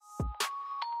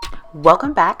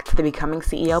Welcome back to the Becoming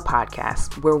CEO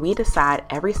podcast, where we decide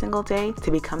every single day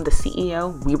to become the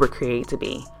CEO we were created to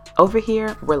be. Over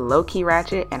here, we're low-key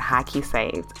ratchet and high-key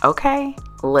saved, okay?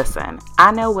 Listen,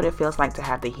 I know what it feels like to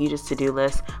have the hugest to-do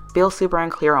list, feel super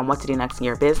unclear on what to do next in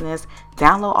your business,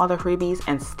 download all the freebies,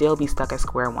 and still be stuck at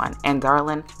square one. And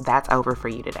darling, that's over for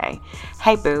you today.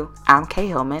 Hey boo, I'm Kay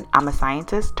Hillman. I'm a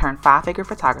scientist turned five-figure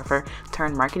photographer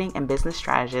turned marketing and business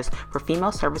strategist for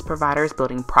female service providers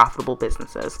building profitable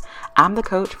businesses. I'm the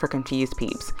coach for confused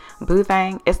peeps. Boo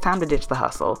thang, it's time to ditch the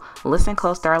hustle. Listen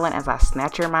close, darling, as I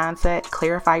snatch your mindset,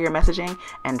 clarify your messaging,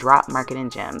 and drop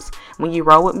marketing gems. When you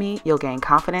roll with me, you'll gain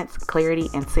confidence, clarity,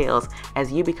 and sales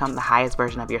as you become the highest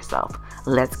version of yourself.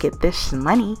 Let's get this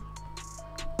money.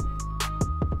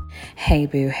 Hey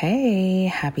boo, hey,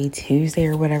 happy Tuesday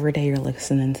or whatever day you're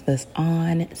listening to this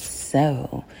on.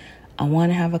 So I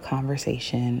want to have a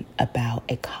conversation about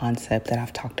a concept that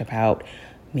I've talked about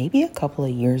maybe a couple of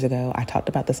years ago. I talked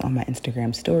about this on my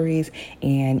Instagram stories,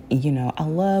 and I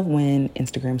love when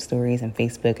Instagram stories and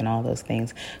Facebook and all those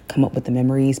things come up with the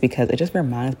memories, because it just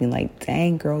reminds me like,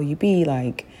 dang girl, you be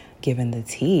like giving the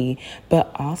tea.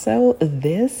 But also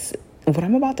what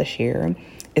I'm about to share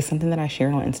is something that I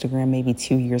shared on Instagram maybe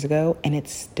 2 years ago, and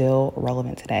it's still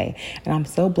relevant today. And I'm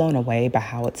so blown away by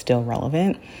how it's still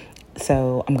relevant.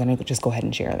 So I'm going to just go ahead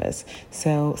and share this.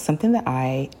 So something that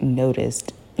I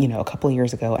noticed a couple of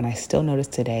years ago, and I still notice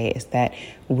today, is that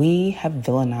we have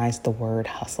villainized the word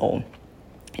hustle.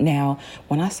 Now,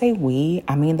 when I say we,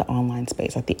 I mean the online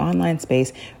space. Like, the online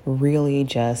space really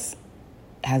just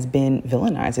has been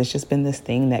villainized. It's just been this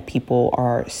thing that people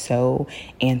are so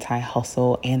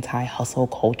anti-hustle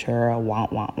culture,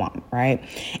 want, right?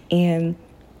 And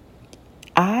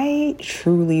I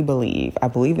truly believe, I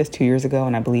believe this 2 years ago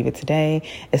and I believe it today,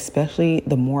 especially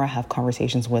the more I have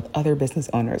conversations with other business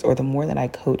owners, or the more that I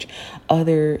coach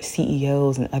other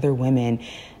CEOs and other women,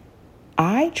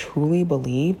 I truly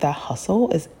believe that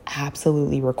hustle is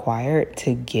absolutely required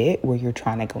to get where you're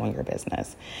trying to go in your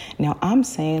business. Now, I'm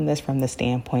saying this from the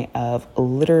standpoint of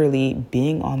literally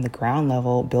being on the ground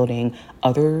level, building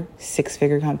other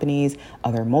six-figure companies,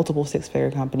 other multiple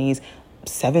six-figure companies,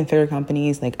 seven-figure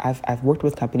companies. Like, I've worked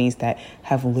with companies that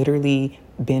have literally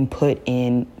been put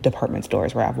in department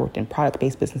stores, where I've worked in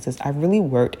product-based businesses. I've really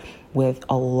worked with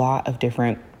a lot of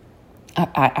different,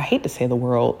 I hate to say the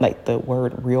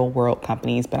word real world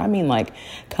companies, but I mean like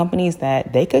companies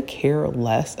that they could care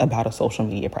less about a social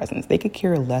media presence. They could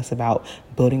care less about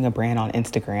building a brand on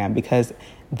Instagram, because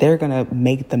they're going to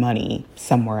make the money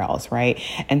somewhere else, right?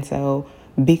 And so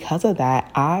because of that,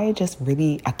 I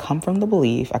come from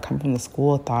the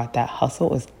school of thought that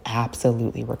hustle is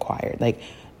absolutely required. Like,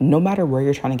 no matter where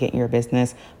you're trying to get in your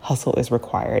business, hustle is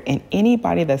required. And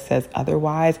anybody that says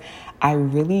otherwise, I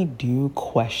really do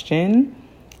question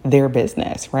their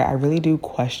business, right? I really do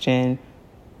question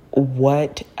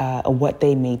what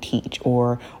they may teach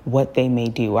or what they may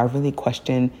do. I really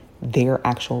question their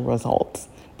actual results.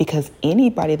 Because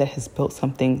anybody that has built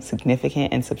something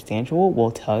significant and substantial will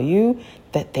tell you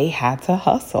that they had to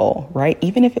hustle, right?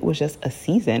 Even if it was just a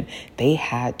season, they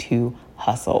had to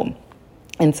hustle.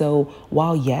 And so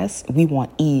while, yes, we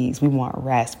want ease, we want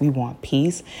rest, we want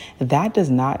peace, that does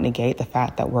not negate the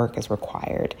fact that work is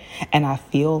required. And I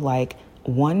feel like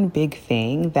one big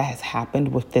thing that has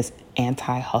happened with this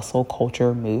anti-hustle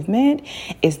culture movement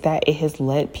is that it has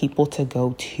led people to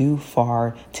go too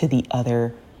far to the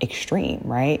other extreme,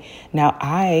 right? Now,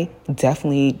 I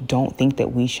definitely don't think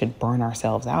that we should burn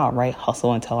ourselves out, right?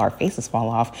 Hustle until our faces fall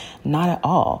off. Not at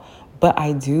all. But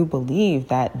I do believe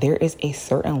that there is a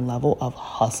certain level of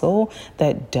hustle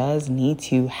that does need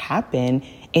to happen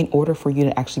in order for you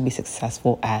to actually be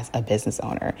successful as a business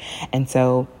owner. And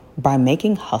so by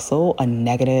making hustle a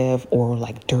negative or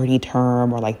like dirty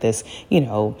term, or like this,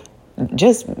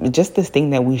 just this thing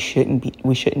that we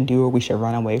shouldn't do, or we should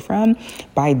run away from,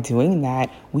 by doing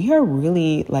that, we are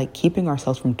really like keeping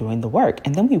ourselves from doing the work.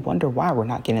 And then we wonder why we're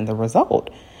not getting the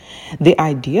result. The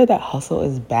idea that hustle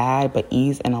is bad, but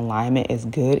ease and alignment is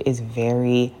good is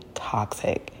very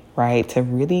toxic, right? To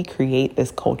really create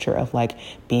this culture of like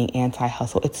being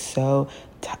anti-hustle, it's so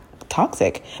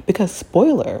toxic, because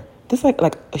this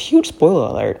like a huge spoiler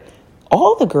alert.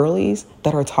 All the girlies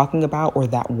that are talking about, or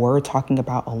that were talking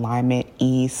about alignment,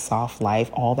 ease, soft life,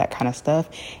 all that kind of stuff,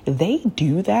 they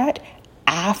do that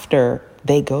after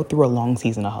they go through a long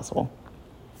season of hustle.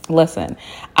 Listen,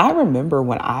 I remember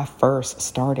when I first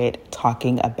started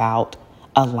talking about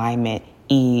alignment,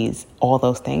 ease, all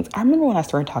those things. I remember when I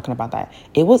started talking about that,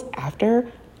 it was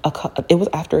after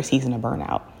a season of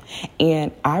burnout.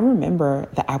 And I remember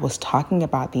that I was talking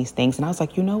about these things, and I was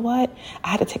like, you know what? I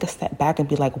had to take a step back and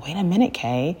be like, wait a minute,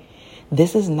 Kay.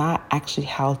 this is not actually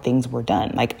how things were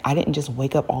done. Like, I didn't just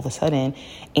wake up all of a sudden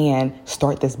and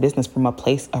start this business from a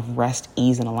place of rest,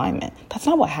 ease, and alignment. That's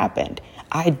not what happened.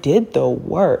 I did the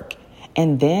work,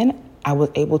 and then I was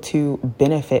able to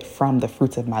benefit from the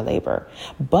fruits of my labor.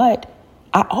 But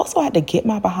I also had to get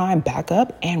my behind back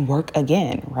up and work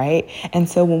again, right? And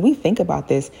so when we think about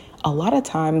this, a lot of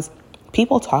times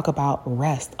people talk about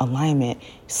rest, alignment,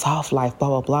 soft life, blah,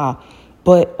 blah, blah.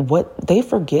 But what they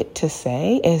forget to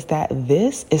say is that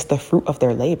this is the fruit of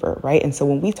their labor, right? And so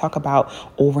when we talk about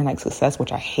overnight success,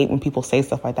 which I hate when people say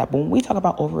stuff like that, but when we talk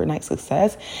about overnight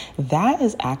success, that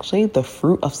is actually the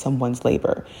fruit of someone's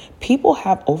labor. People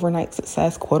have overnight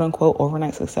success, quote unquote,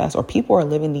 overnight success, or people are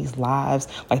living these lives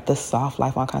like the soft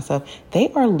life, all kind of stuff.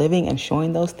 They are living and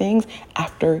showing those things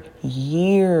after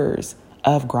years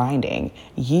of grinding,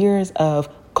 years of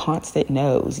constant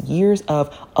no's, years of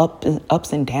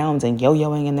ups and downs and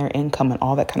yo-yoing in their income and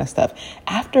all that kind of stuff.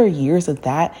 After years of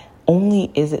that, only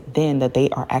is it then that they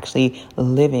are actually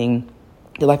living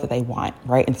the life that they want,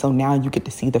 right? And so now you get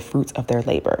to see the fruits of their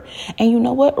labor. And you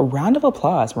know what? A round of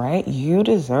applause, right? You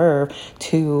deserve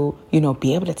to,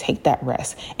 be able to take that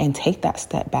rest and take that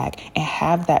step back and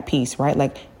have that peace, right?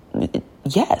 Like,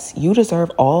 yes, you deserve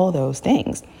all those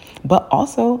things, but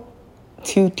also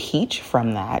to teach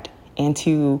from that and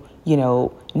to,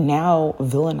 now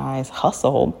villainize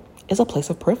hustle is a place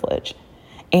of privilege.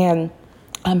 And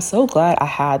I'm so glad I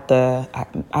had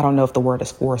I don't know if the word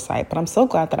is foresight, but I'm so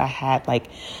glad that I had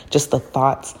just the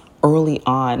thoughts early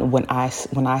on when I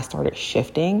started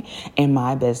shifting in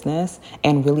my business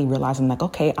and really realizing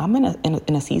okay, I'm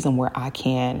in a season where I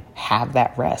can have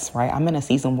that rest, right? I'm in a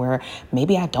season where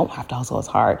maybe I don't have to hustle as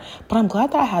hard, but I'm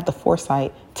glad that I had the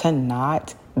foresight to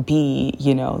not be,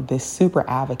 this super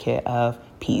advocate of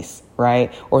peace,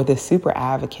 right? Or this super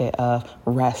advocate of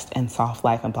rest and soft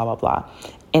life and blah, blah, blah.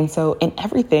 And so in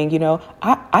everything,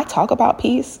 I talk about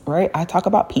peace, right? I talk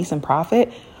about peace and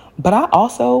profit, but I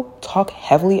also talk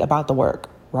heavily about the work,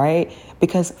 right?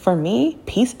 Because for me,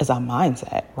 peace is a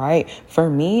mindset, right? For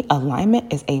me,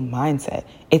 alignment is a mindset.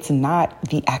 It's not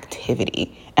the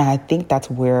activity. And I think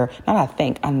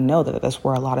I know that that's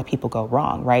where a lot of people go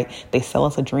wrong, right? They sell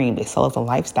us a dream, they sell us a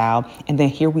lifestyle, and then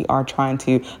here we are trying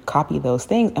to copy those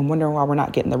things and wondering why we're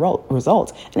not getting the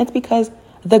results. And it's because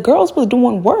the girls was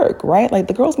doing work, right? Like,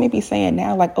 the girls may be saying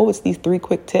now, oh, it's these 3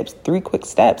 quick tips, 3 quick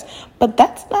steps, but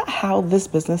that's not how this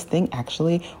business thing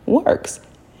actually works.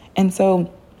 And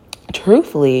so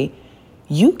truthfully,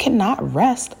 you cannot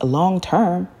rest long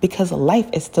term because life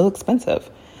is still expensive.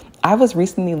 I was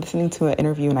recently listening to an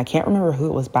interview, and I can't remember who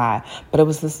it was by, but it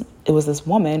was this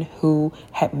woman who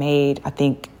had made, I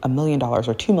think, $1 million or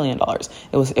 $2 million.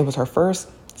 It was her first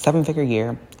 7-figure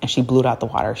year, and she blew it out the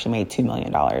water. She made $2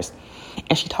 million.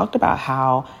 And she talked about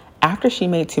how after she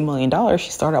made $2 million, she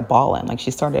started balling.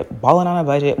 She started balling on a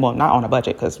budget. Well, not on a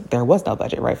budget, because there was no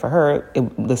budget, right? For her,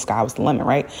 the sky was the limit,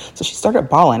 right? So she started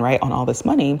balling, right, on all this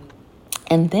money.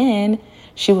 And then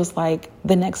she was the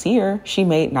next year, she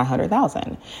made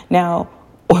 $900,000. Now,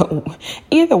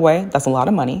 either way, that's a lot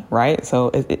of money, right?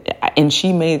 So, and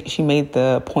she made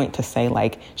the point to say,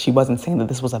 she wasn't saying that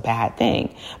this was a bad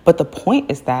thing. But the point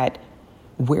is that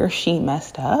where she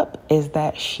messed up is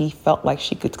that she felt like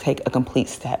she could take a complete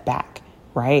step back,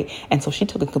 right? And so she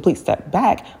took a complete step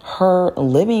back. Her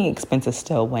living expenses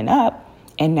still went up.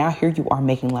 And now here you are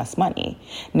making less money.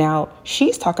 Now,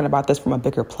 she's talking about this from a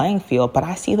bigger playing field, but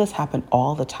I see this happen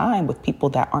all the time with people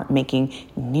that aren't making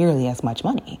nearly as much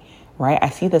money, right? I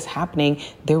see this happening.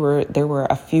 There were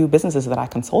a few businesses that I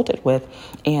consulted with,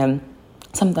 and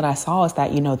something that I saw is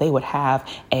that, they would have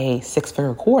a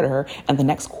 6-figure quarter and the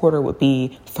next quarter would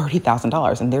be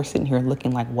 $30,000. And they're sitting here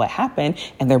looking like, what happened?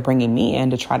 And they're bringing me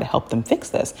in to try to help them fix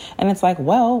this. And it's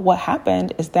well, what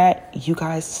happened is that you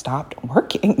guys stopped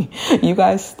working. You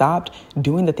guys stopped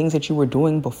doing the things that you were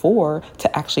doing before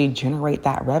to actually generate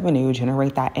that revenue,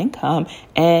 generate that income,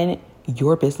 and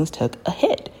your business took a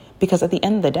hit. Because at the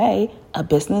end of the day, a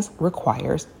business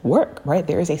requires work, right?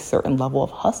 There is a certain level of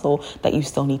hustle that you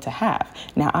still need to have.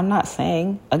 Now, I'm not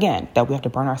saying, again, that we have to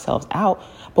burn ourselves out,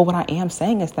 but what I am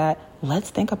saying is that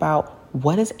let's think about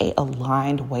what is a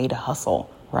aligned way to hustle,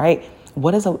 right?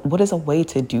 What is a way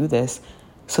to do this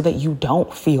so that you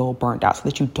don't feel burned out, so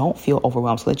that you don't feel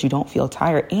overwhelmed, so that you don't feel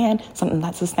tired, and something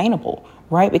that's sustainable,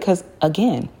 right? Because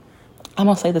again, I'm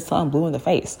going to say this till I'm blue in the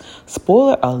face.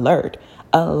 Spoiler alert.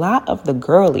 A lot of the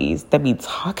girlies that be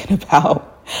talking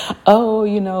about,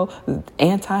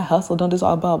 anti-hustle, don't do this,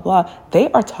 all blah, blah, they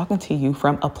are talking to you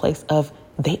from a place of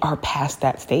they are past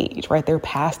that stage, right? They're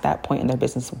past that point in their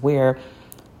business where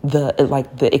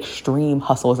the extreme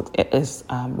hustle is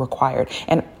required.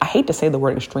 And I hate to say the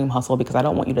word extreme hustle because I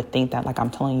don't want you to think that like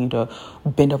I'm telling you to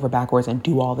bend over backwards and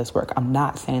do all this work. I'm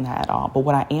not saying that at all. But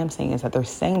what I am saying is that they're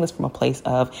saying this from a place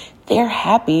of they're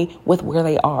happy with where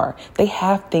they are. They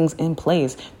have things in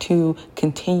place to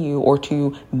continue or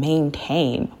to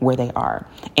maintain where they are.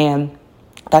 And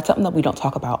that's something that we don't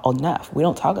talk about enough. We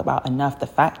don't talk about enough the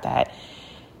fact that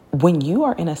when you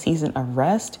are in a season of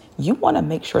rest, you want to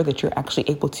make sure that you're actually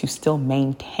able to still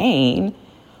maintain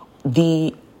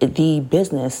the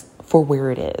business for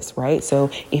where it is, right?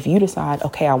 So if you decide,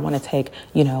 okay, I want to take,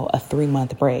 a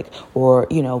 3-month break or,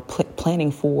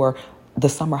 planning for the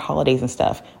summer holidays and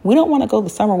stuff, we don't want to go the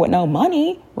summer with no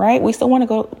money, right? We still want to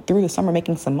go through the summer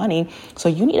making some money. So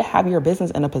you need to have your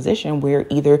business in a position where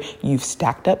either you've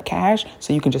stacked up cash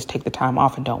so you can just take the time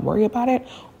off and don't worry about it,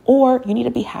 or you need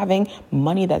to be having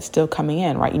money that's still coming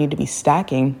in, right? You need to be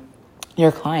stacking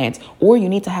your clients, or you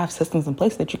need to have systems in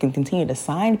place that you can continue to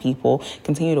sign people,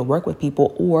 continue to work with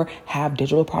people, or have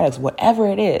digital products, whatever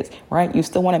it is, right? You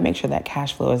still want to make sure that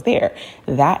cash flow is there.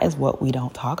 That is what we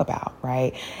don't talk about,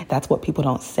 right? That's what people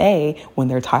don't say when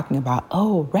they're talking about,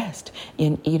 oh, rest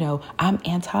and, I'm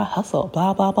anti-hustle,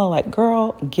 blah, blah, blah. Like,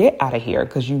 girl, get out of here.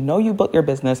 Because you built your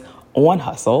business on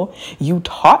hustle. You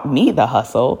taught me the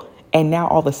hustle. And now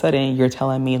all of a sudden you're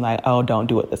telling me like, oh, don't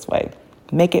do it this way.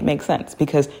 Make it make sense.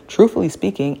 Because truthfully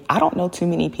speaking, I don't know too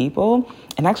many people.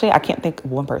 And actually, I can't think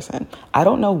of one person. I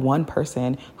don't know one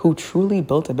person who truly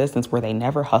built a business where they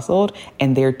never hustled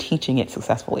and they're teaching it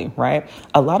successfully, right?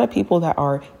 A lot of people that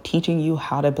are teaching you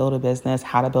how to build a business,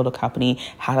 how to build a company,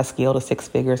 how to scale to 6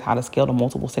 figures, how to scale to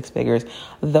multiple 6 figures,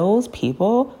 those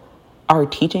people are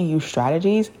teaching you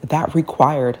strategies that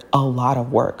required a lot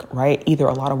of work, right? Either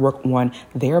a lot of work on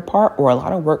their part or a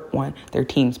lot of work on their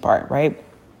team's part, right?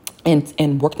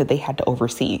 And work that they had to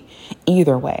oversee.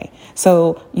 Either way.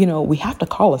 So, we have to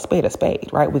call a spade,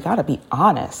 right? We got to be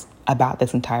honest about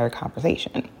this entire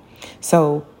conversation.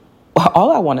 So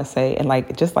all I want to say, and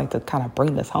just to kind of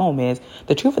bring this home, is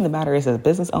the truth of the matter is, as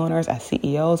business owners, as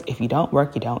CEOs, if you don't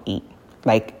work, you don't eat.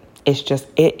 It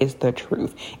is the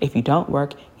truth. If you don't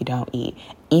work, you don't eat.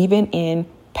 Even in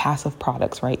passive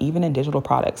products, right? Even in digital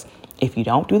products, if you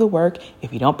don't do the work,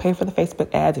 if you don't pay for the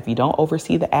Facebook ads, if you don't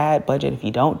oversee the ad budget, if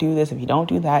you don't do this, if you don't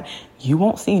do that, you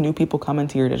won't see new people come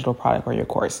into your digital product or your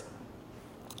course.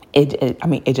 It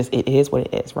is what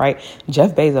it is, right?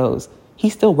 Jeff Bezos, he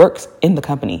still works in the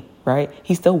company, right?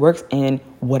 He still works in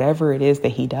whatever it is that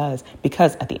he does,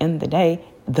 because at the end of the day,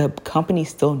 the company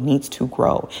still needs to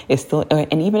grow.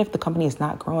 And even if the company is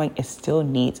not growing, it still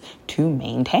needs to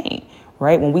maintain,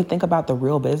 right? When we think about the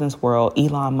real business world,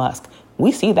 Elon Musk,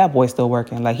 we see that boy still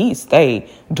working. He stayed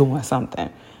doing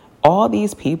something. All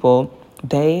these people,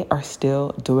 they are still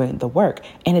doing the work.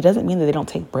 And it doesn't mean that they don't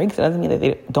take breaks. It doesn't mean that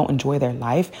they don't enjoy their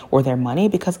life or their money,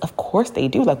 because of course they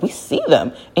do. We see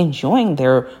them enjoying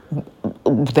their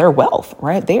wealth,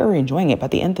 right? They are enjoying it. But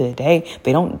at the end of the day,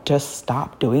 they don't just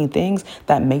stop doing things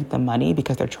that make them money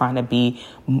because they're trying to be,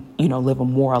 live a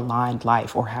more aligned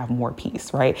life or have more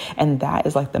peace, right? And that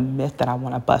is the myth that I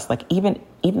want to bust.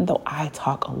 Even though I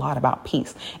talk a lot about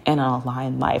peace and an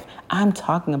aligned life, I'm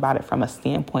talking about it from a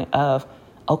standpoint of,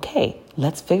 okay,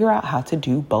 let's figure out how to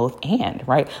do both and,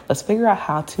 right? Let's figure out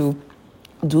how to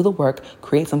do the work,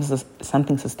 create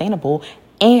something sustainable,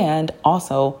 and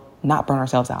also not burn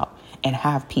ourselves out and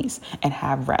have peace and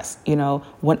have rest.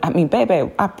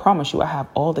 Baby, I promise you, I have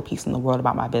all the peace in the world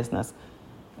about my business,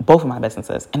 both of my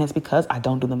businesses. And it's because I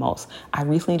don't do the most. I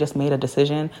recently just made a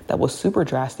decision that was super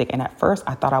drastic. And at first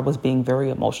I thought I was being very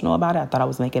emotional about it. I thought I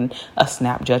was making a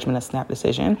snap judgment, a snap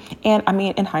decision. And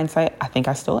in hindsight, I think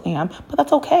I still am, but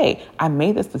that's okay. I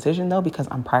made this decision though, because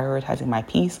I'm prioritizing my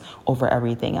peace over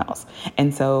everything else.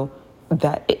 And so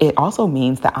that it also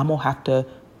means that I'm going to have to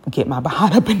get my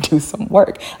behind up and do some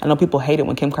work. I know people hate it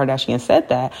when Kim Kardashian said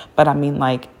that, but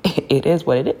it is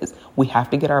what it is. We have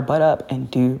to get our butt up and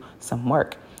do some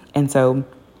work. And so,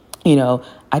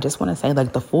 I just want to say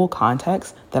the full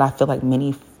context that I feel like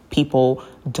many people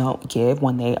don't give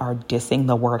when they are dissing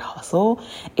the word hustle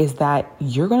is that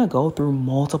you're going to go through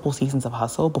multiple seasons of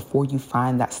hustle before you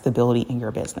find that stability in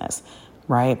your business,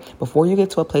 right? Before you get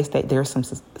to a place that there's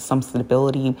some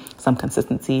stability, some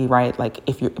consistency, right?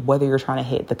 Whether you're trying to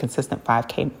hit the consistent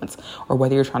 5K months or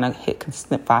whether you're trying to hit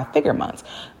consistent 5-figure months,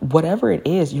 whatever it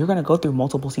is, you're going to go through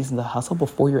multiple seasons of hustle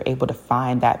before you're able to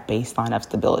find that baseline of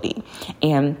stability.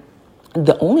 And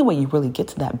the only way you really get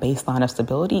to that baseline of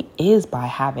stability is by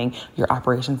having your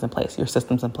operations in place, your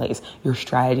systems in place, your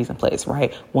strategies in place,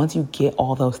 right? Once you get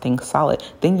all those things solid,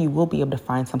 then you will be able to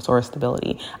find some sort of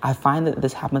stability. I find that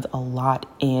this happens a lot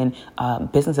in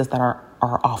businesses that are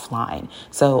offline.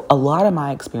 So a lot of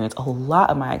my experience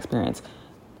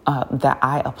that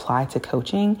I apply to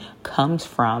coaching comes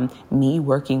from me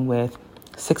working with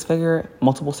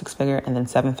multiple six-figure, and then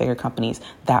seven-figure companies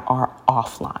that are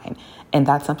offline. And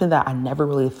that's something that I never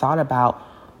really thought about,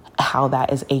 how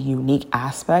that is a unique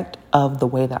aspect of the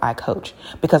way that I coach,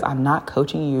 because I'm not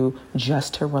coaching you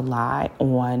just to rely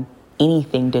on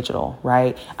anything digital,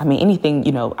 right? I mean, anything,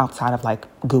 outside of like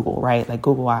Google, right? Like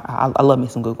Google, I love me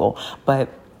some Google, but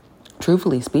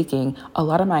truthfully speaking, a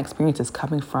lot of my experience is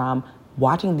coming from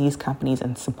watching these companies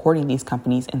and supporting these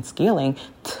companies and scaling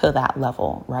to that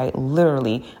level, right?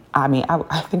 Literally, I mean,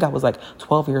 I think I was like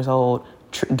 12 years old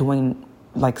doing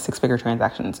like six-figure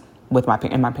transactions with my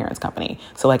parents' company.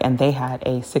 So like, and they had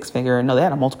they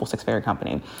had a multiple six-figure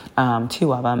company,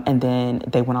 two of them. And then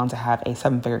they went on to have a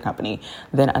seven-figure company.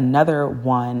 Then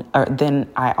then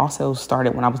I also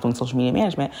started, when I was doing social media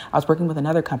management, I was working with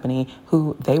another company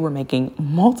who they were making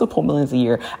multiple millions a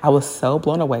year. I was so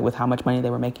blown away with how much money they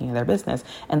were making in their business.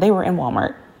 And they were in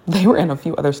Walmart. They were in a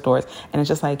few other stores. And it's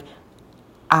just like,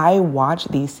 I watch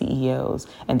these CEOs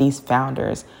and these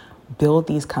founders build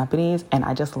these companies, and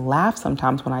I just laugh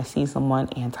sometimes when I see someone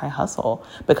anti-hustle,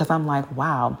 because I'm like,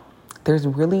 wow, there's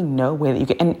really no way that you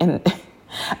can. And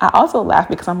I also laugh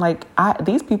because I'm like,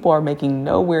 these people are making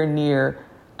nowhere near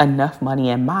enough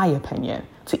money, in my opinion,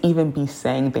 to even be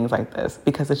saying things like this,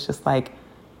 because it's just like,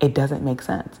 it doesn't make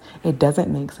sense. It doesn't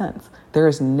make sense. There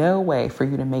is no way for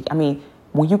you to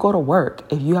when you go to work,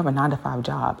 if you have a 9-to-5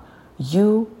 job,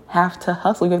 you have to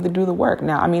hustle. You have to do the work.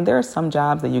 Now, there are some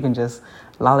jobs that you can just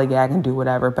lollygag and do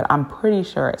whatever, but I'm pretty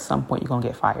sure at some point you're going to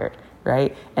get fired,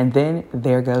 right? And then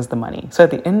there goes the money. So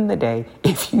at the end of the day,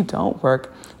 if you don't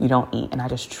work, you don't eat. And I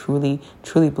just truly,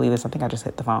 truly believe this. I think I just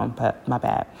hit the phone, but my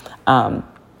bad.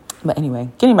 But anyway,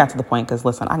 getting back to the point, because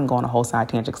listen, I can go on a whole side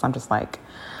tangent because I'm just like,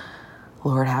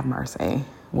 Lord have mercy.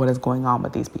 What is going on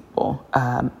with these people?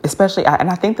 Especially,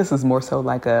 and I think this is more so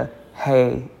like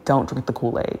hey, don't drink the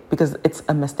Kool-Aid, because it's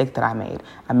a mistake that I made.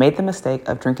 I made the mistake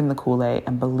of drinking the Kool-Aid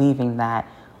and believing that,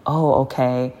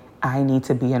 I need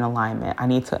to be in alignment. I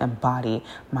need to embody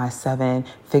my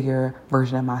 7-figure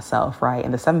version of myself, right?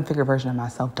 And the 7-figure version of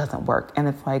myself doesn't work. And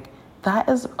it's like, that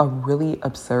is a really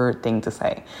absurd thing to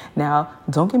say. Now,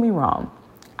 don't get me wrong.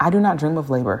 I do not dream of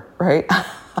labor, right?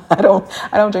 I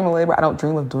don't dream of labor. I don't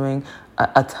dream of doing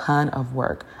a ton of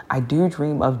work. I do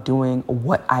dream of doing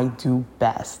what I do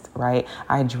best, right?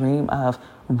 I dream of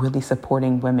really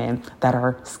supporting women that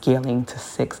are scaling to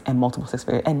 6 and multiple 6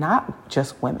 figures, and not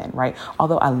just women, right?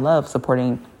 Although I love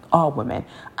supporting all women,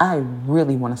 I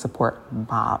really want to support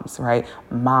moms, right?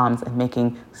 Moms and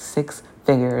making 6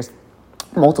 figures,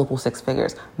 multiple 6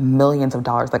 figures, millions of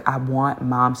dollars. Like, I want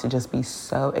moms to just be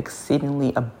so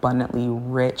exceedingly abundantly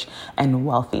rich and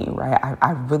wealthy, right?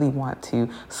 I really want to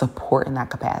support in that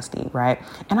capacity, right?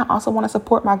 And I also want to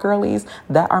support my girlies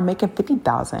that are making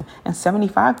 50,000 and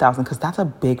 75,000, because that's a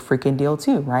big freaking deal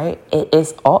too, right?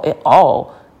 It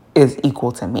all is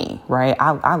equal to me, right?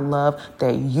 I love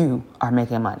that you are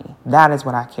making money. That is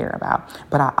what I care about.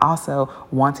 But I also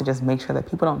want to just make sure that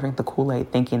people don't drink the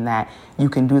Kool-Aid thinking that you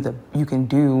can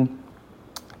do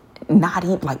not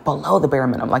even like below the bare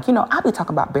minimum. Like, I'll be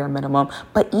talking about bare minimum,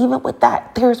 but even with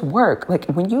that, there's work. Like,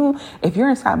 if you're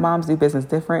inside Moms Do Business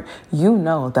Different, you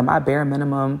know that my bare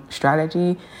minimum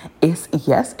strategy is,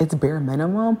 yes, it's bare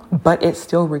minimum, but it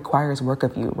still requires work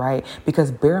of you, right?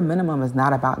 Because bare minimum is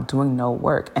not about doing no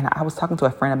work. And I was talking to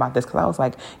a friend about this, because I was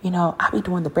like, I'll be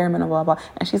doing the bare minimum, blah, blah.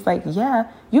 And she's like,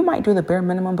 yeah, you might do the bare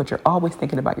minimum, but you're always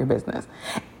thinking about your business.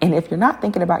 And if you're not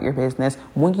thinking about your business,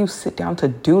 when you sit down to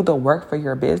do the work for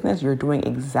your business, you're doing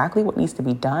exactly what needs to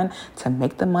be done to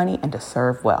make the money and to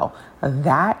serve well.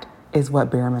 That is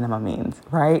what bare minimum means,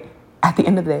 right? At the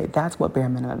end of the day, that's what bare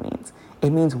minimum means. It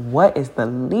means what is the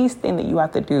least thing that you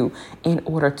have to do in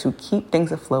order to keep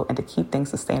things afloat and to keep things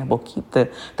sustainable, keep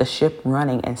the ship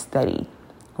running and steady,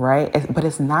 right? But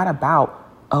it's not about,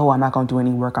 I'm not going to do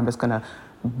any work. I'm just going to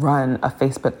run a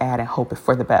Facebook ad and hope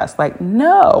for the best. Like,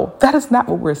 no, that is not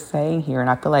what we're saying here. And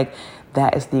I feel like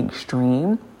that is the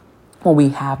extreme when we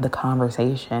have the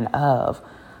conversation of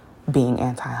being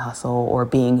anti-hustle or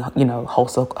being,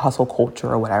 hustle culture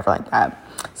or whatever like that.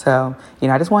 So,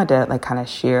 I just wanted to kind of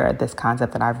share this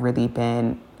concept that I've really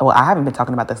I haven't been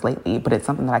talking about this lately, but it's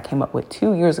something that I came up with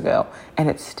 2 years ago, and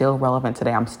it's still relevant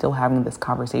today. I'm still having this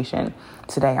conversation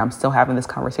today. I'm still having this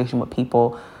conversation with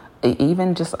people.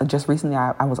 Even just recently,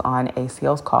 I was on a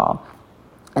sales call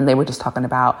And they were just talking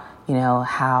about,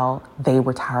 how they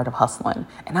were tired of hustling.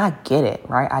 And I get it,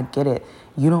 right? I get it.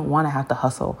 You don't want to have to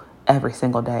hustle every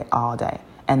single day, all day.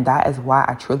 And that is why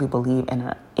I truly believe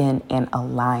in an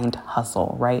aligned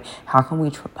hustle, right? How can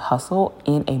we hustle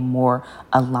in a more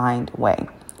aligned way?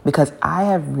 Because I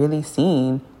have really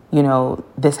seen,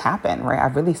 this happen, right?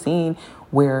 I've really seen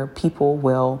where people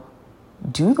will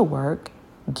do the work,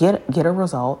 get a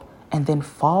result, and then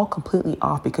fall completely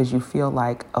off because you feel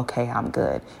like, okay, I'm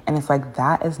good. And it's like,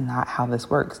 that is not how this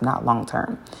works, not long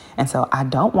term. And so I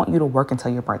don't want you to work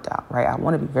until you're burnt out, right? I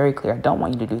want to be very clear. I don't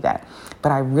want you to do that.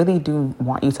 But I really do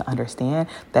want you to understand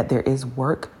that there is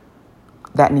work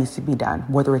that needs to be done,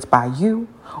 whether it's by you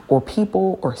or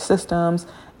people or systems.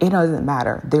 It doesn't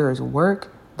matter. There is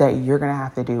work that you're going to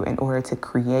have to do in order to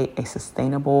create a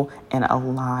sustainable and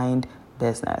aligned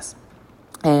business.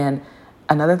 And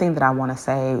another thing that I want to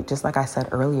say, just like I said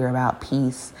earlier about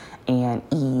peace and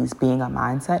ease being a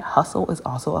mindset, hustle is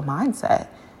also a mindset.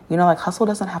 Hustle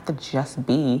doesn't have to just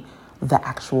be the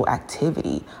actual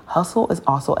activity. Hustle is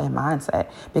also a mindset,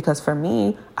 because for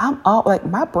me,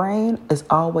 my brain is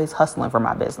always hustling for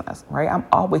my business, right? I'm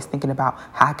always thinking about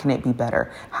how can it be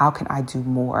better? How can I do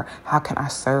more? How can I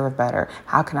serve better?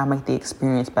 How can I make the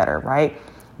experience better, right?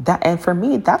 And for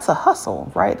me, that's a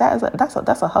hustle, right? That's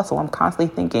a hustle. I'm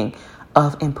constantly thinking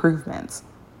of improvements.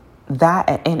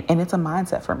 And it's a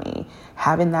mindset for me.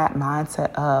 Having that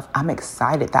mindset of, I'm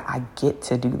excited that I get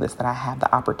to do this, that I have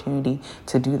the opportunity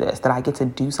to do this, that I get to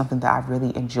do something that I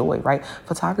really enjoy, right?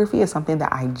 Photography is something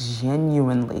that I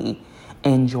genuinely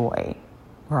enjoy,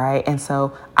 right? And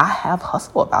so I have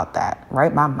hustle about that,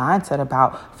 right? My mindset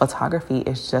about photography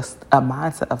is just a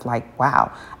mindset of like,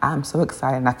 wow, I'm so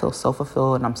excited and I feel so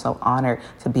fulfilled and I'm so honored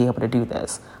to be able to do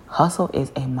this. Hustle is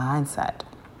a mindset.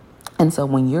 And so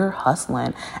when you're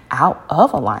hustling out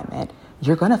of alignment,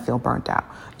 you're going to feel burnt out.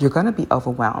 You're going to be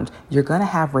overwhelmed. You're going to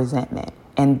have resentment.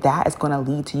 And that is going to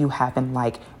lead to you having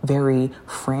like very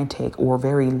frantic or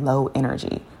very low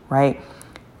energy, right?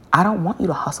 I don't want you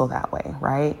to hustle that way,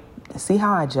 right? See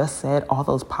how I just said all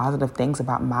those positive things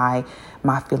about my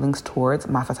feelings towards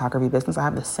my photography business? I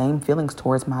have the same feelings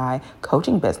towards my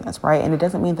coaching business, right? And it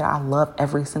doesn't mean that I love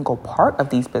every single part of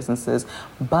these businesses,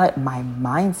 but my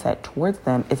mindset towards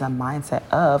them is a mindset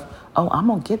of, oh, I'm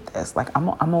going to get this. Like, I'm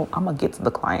gonna get to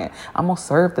the client. I'm going to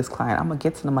serve this client. I'm going to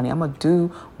get to the money. I'm going to do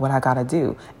what I got to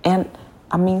do. And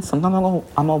I mean, sometimes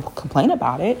I'm going to complain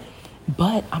about it,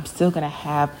 but I'm still going to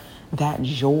have that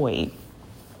joy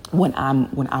when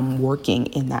I'm working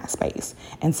in that space.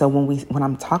 And so when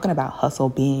I'm talking about hustle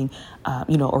being,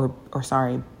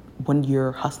 when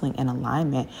you're hustling in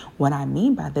alignment, what I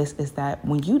mean by this is that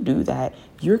when you do that,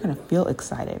 you're going to feel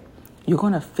excited. You're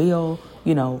going to feel,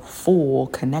 full,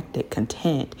 connected,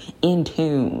 content, in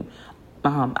tune.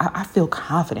 I feel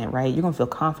confident, right? You're going to feel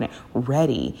confident,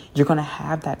 ready. You're going to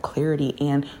have that clarity.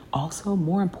 And also,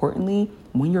 more importantly,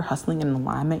 when you're hustling in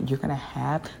alignment, you're going to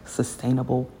have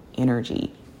sustainable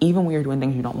energy, even when you're doing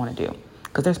things you don't want to do.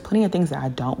 Because there's plenty of things that I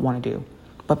don't want to do.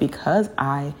 But because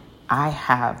I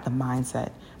have the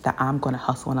mindset that I'm going to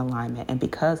hustle in alignment, and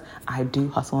because I do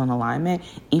hustle in alignment,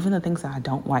 even the things that I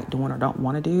don't like doing or don't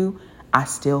want to do, I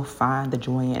still find the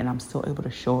joy in it, and I'm still able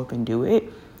to show up and do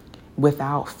it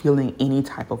without feeling any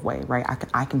type of way, right?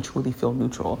 I can truly feel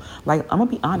neutral. Like, I'm going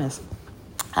to be honest,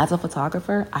 as a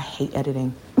photographer, I hate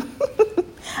editing.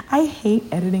 I hate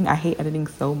editing. I hate editing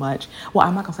so much. Well,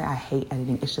 I'm not going to say I hate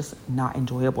editing. It's just not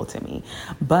enjoyable to me.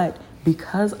 But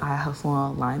because I hustle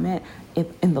in alignment,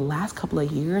 in the last couple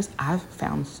of years, I've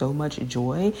found so much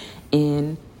joy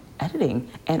in editing.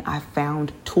 And I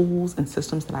found tools and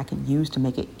systems that I can use to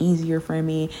make it easier for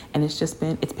me. And it's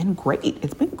been great.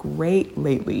 It's been great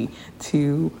lately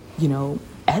to,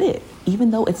 edit,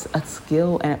 even though it's a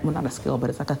skill, and well, not a skill, but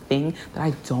it's like a thing that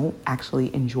I don't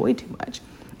actually enjoy too much.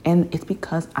 And it's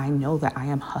because I know that I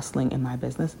am hustling in my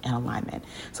business in alignment.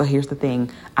 So here's the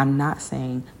thing. I'm not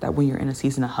saying that when you're in a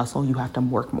season of hustle, you have to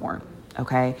work more.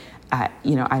 Okay.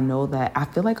 I know that I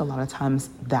feel like a lot of times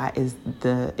that is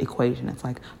the equation. It's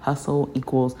like hustle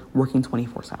equals working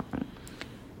 24/7.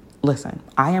 Listen,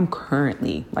 I am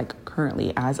currently,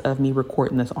 as of me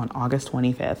recording this on August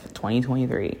 25th,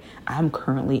 2023, I'm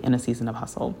currently in a season of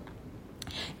hustle.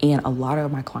 And a lot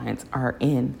of my clients are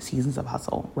in seasons of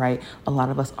hustle, right? A lot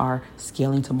of us are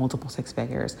scaling to multiple six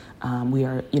figures. We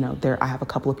are, I have a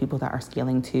couple of people that are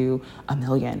scaling to $1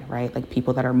 million, right? Like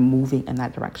people that are moving in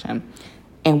that direction.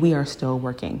 And we are still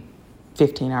working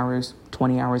 15 hours,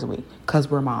 20 hours a week because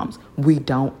we're moms. We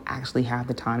don't actually have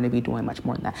the time to be doing much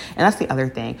more than that. And that's the other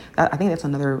thing. I think that's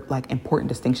another important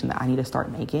distinction that I need to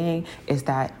start making is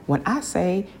that when I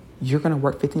say you're going to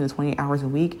work 15 to 20 hours a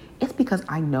week, it's because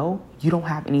I know you don't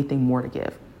have anything more to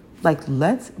give. Like,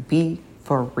 let's be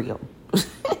for real.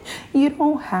 You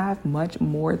don't have much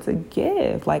more to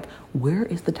give. Like, where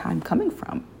is the time coming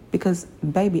from? Because,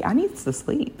 baby, I need to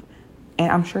sleep. And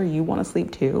I'm sure you want to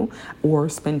sleep too, or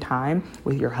spend time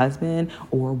with your husband,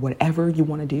 or whatever you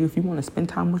want to do. If you want to spend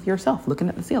time with yourself, looking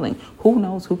at the ceiling, who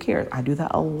knows, who cares? I do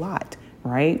that a lot,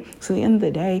 right? So at the end of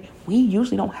the day, we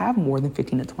usually don't have more than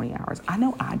 15 to 20 hours. I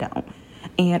know I don't.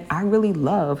 And I really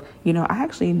love, I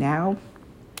actually now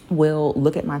will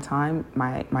look at my time,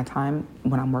 my time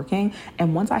when I'm working.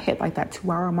 And once I hit like that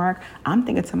 2-hour mark, I'm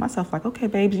thinking to myself, like, okay,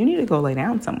 babes, you need to go lay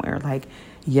down somewhere. Like,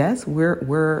 yes,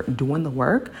 we're doing the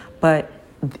work, but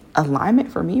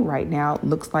alignment for me right now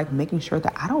looks like making sure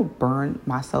that I don't burn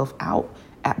myself out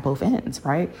at both ends,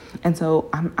 right? And so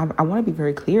I want to be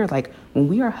very clear, like, when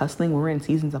we are hustling, we're in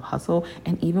seasons of hustle,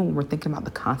 and even when we're thinking about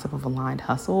the concept of aligned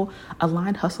hustle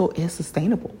is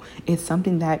sustainable. It's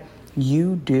something that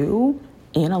you do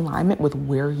in alignment with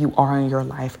where you are in your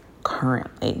life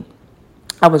currently.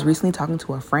 I was recently talking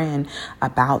to a friend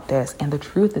about this, and the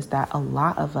truth is that a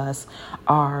lot of us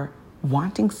are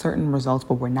wanting certain results,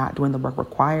 but we're not doing the work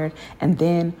required. And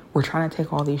then we're trying to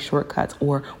take all these shortcuts,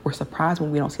 or we're surprised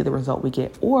when we don't see the result we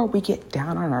get, or we get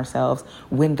down on ourselves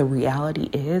when the reality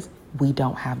is we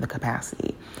don't have the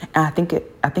capacity. And I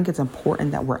think it's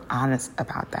important that we're honest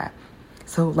about that.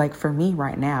 So like for me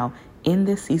right now, in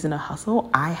this season of hustle,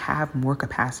 I have more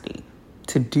capacity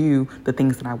to do the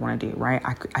things that I want to do, right?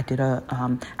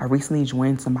 I recently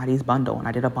joined somebody's bundle, and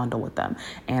I did a bundle with them,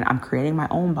 and I'm creating my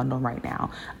own bundle right now.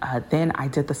 Then I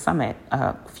did the summit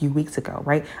a few weeks ago,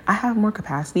 right? I have more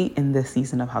capacity in this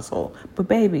season of hustle. But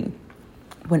baby,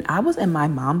 when I was in my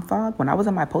mom fog, when I was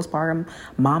in my postpartum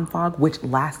mom fog, which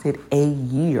lasted a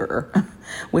year,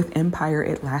 with Empire,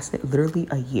 it lasted literally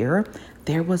a year,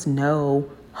 there was no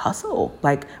hustle.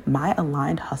 Like, my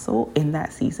aligned hustle in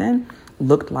that season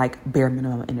looked like bare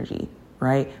minimum energy,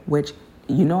 right? Which,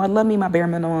 I love me my bare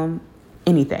minimum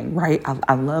anything, right?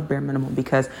 I love bare minimum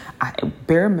because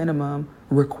bare minimum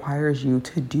requires you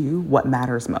to do what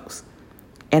matters most.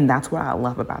 And that's what I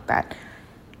love about that.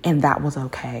 And that was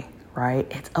okay, right?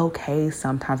 It's okay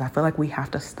sometimes. I feel like we have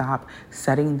to stop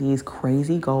setting these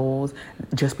crazy goals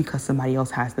just because somebody else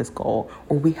has this goal,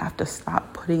 or we have to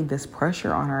stop putting this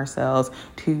pressure on ourselves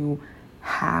to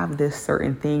have this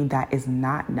certain thing that is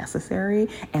not necessary,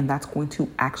 and that's going to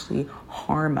actually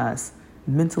harm us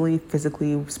mentally,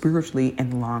 physically, spiritually in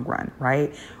the long run,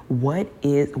 right? What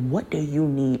do you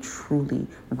need truly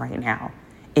right now?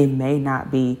 It may not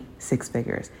be 6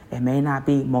 figures. It may not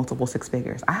be multiple 6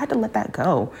 figures. I had to let that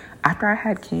go. After I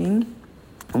had King,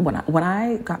 when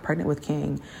I got pregnant with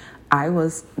King,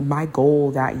 my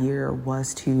goal that year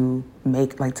was to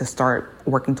start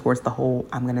working towards the whole,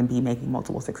 I'm going to be making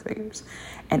multiple 6 figures.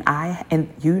 And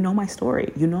my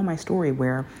story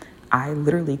where I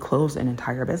literally closed an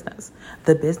entire business.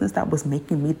 The business that was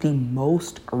making me the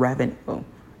most revenue,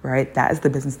 right? That is the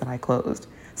business that I closed.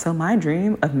 So my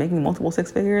dream of making multiple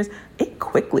 6 figures, it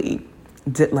quickly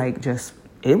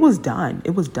it was done.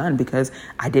 It was done because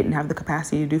I didn't have the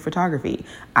capacity to do photography.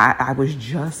 I was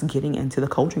just getting into the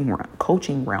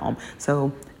coaching realm.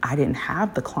 So I didn't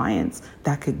have the clients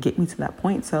that could get me to that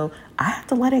point. So I had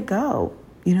to let it go.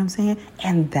 You know what I'm saying?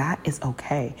 And that is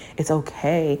okay. It's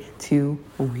okay to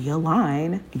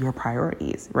realign your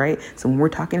priorities, right? So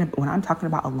when I'm talking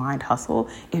about aligned hustle,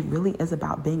 it really is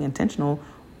about being intentional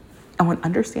on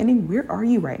understanding where are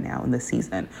you right now in the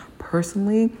season,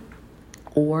 personally,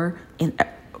 and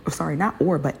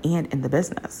in the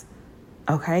business.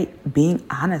 Okay, being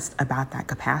honest about that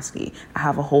capacity. I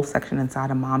have a whole section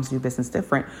inside of Moms Do Business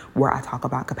Different where I talk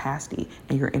about capacity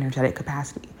and your energetic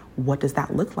capacity. What does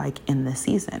that look like in this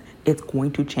season? It's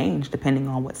going to change depending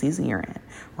on what season you're in,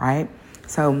 right?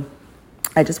 So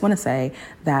I just want to say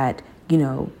that,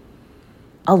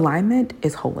 alignment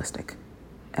is holistic.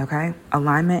 Okay,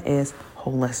 alignment is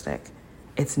holistic.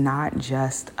 It's not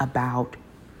just about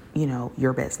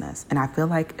your business. And I feel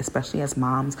like, especially as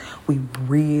moms, we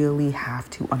really have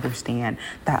to understand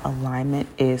that alignment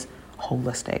is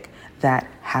holistic, that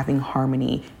having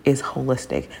harmony is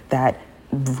holistic, that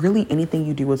really anything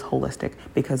you do is holistic,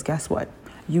 because guess what?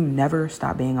 You never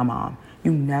stop being a mom.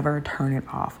 You never turn it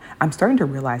off. I'm starting to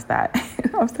realize that.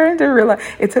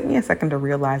 It took me a second to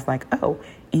realize,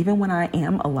 even when I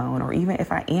am alone, or even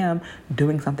if I am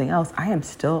doing something else, I am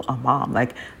still a mom.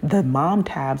 Like, the mom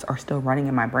tabs are still running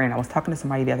in my brain. I was talking to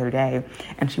somebody the other day,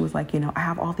 and she was like, I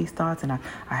have all these thoughts, and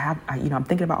I'm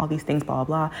thinking about all these things, blah,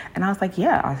 blah, blah. And I was like,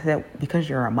 yeah. I said, because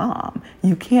you're a mom,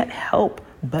 you can't help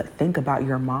but think about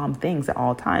your mom things at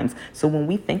all times. So when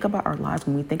we think about our lives,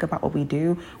 when we think about what we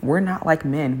do, we're not like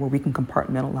men where we can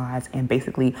compartmentalize and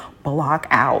basically block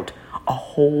out a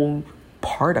whole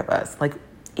part of us. Like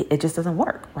it just doesn't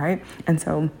work, right? And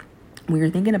so when you're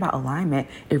thinking about alignment,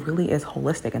 it really is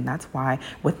holistic. And that's why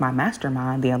with my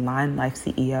mastermind, the Aligned Life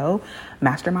CEO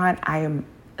Mastermind,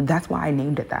 that's why I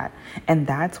named it that. And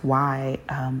that's why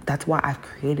I've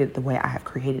created the way I have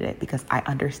created it, because I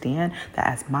understand that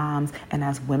as moms and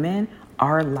as women,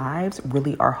 our lives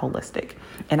really are holistic.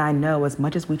 And I know as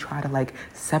much as we try to like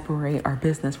separate our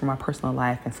business from our personal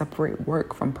life and separate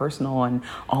work from personal and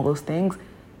all those things,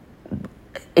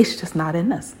 it's just not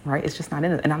in us, right? It's just not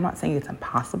in us. And I'm not saying it's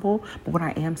impossible, but what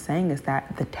I am saying is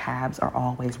that the tabs are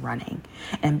always running.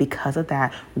 And because of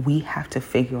that, we have to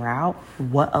figure out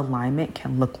what alignment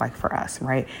can look like for us,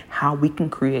 right? How we can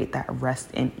create that rest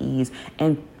and ease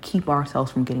and keep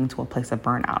ourselves from getting to a place of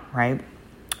burnout, right?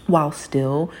 While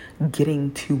still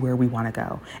getting to where we want to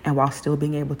go, and while still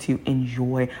being able to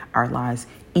enjoy our lives,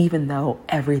 even though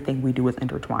everything we do is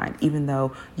intertwined, even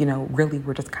though, really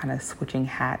we're just kind of switching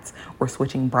hats or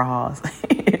switching bras,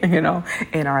 in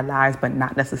our lives, but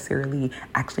not necessarily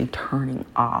actually turning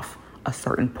off a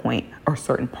certain point or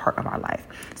certain part of our life.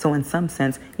 So in some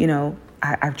sense,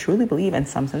 I truly believe in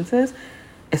some senses,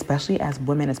 especially as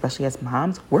women, especially as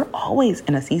moms, we're always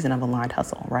in a season of aligned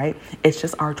hustle, right? It's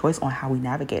just our choice on how we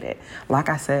navigate it. Like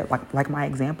I said, like my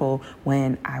example,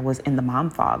 when I was in the mom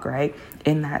fog, right?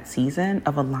 In that season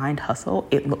of aligned hustle,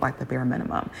 it looked like the bare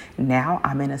minimum. Now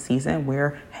I'm in a season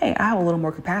where, hey, I have a little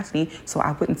more capacity. So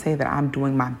I wouldn't say that I'm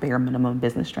doing my bare minimum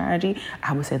business strategy.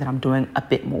 I would say that I'm doing a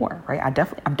bit more, right?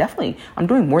 I'm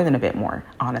doing more than a bit more,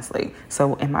 honestly.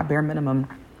 So in my bare minimum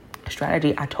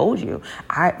strategy, I told you,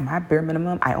 my bare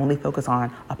minimum, I only focus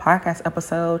on a podcast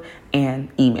episode and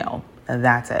email.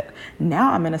 That's it.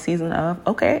 Now I'm in a season of,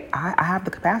 okay, I have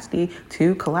the capacity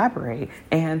to collaborate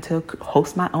and to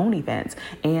host my own events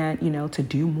and, to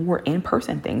do more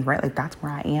in-person things, right? Like that's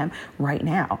where I am right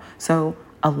now. So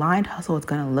aligned hustle is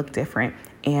going to look different,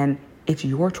 and it's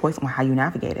your choice on how you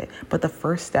navigate it. But the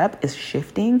first step is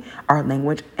shifting our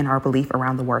language and our belief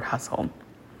around the word hustle.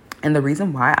 And the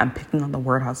reason why I'm picking on the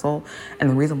word hustle and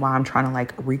the reason why I'm trying to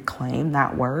like reclaim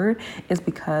that word is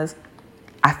because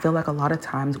I feel like a lot of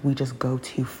times we just go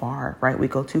too far, right? We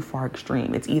go too far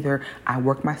extreme. It's either I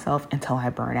work myself until I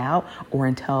burn out or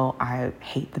until I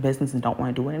hate the business and don't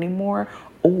want to do it anymore,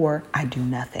 or I do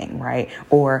nothing, right?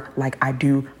 Or like I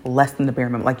do less than the bare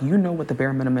minimum. Like what the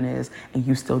bare minimum is and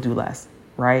you still do less,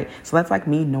 right? So that's like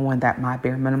me knowing that my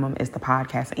bare minimum is the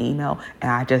podcast and email,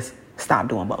 and I just stop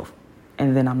doing both.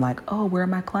 And then I'm like, oh, where are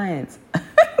my clients?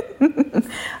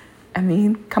 I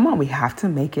mean, come on, we have to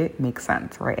make it make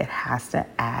sense, right? It has to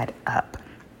add up.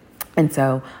 And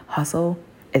so hustle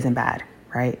isn't bad,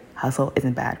 right? Hustle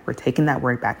isn't bad. We're taking that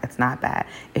word back. It's not bad.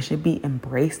 It should be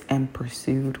embraced and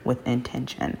pursued with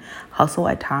intention. Hustle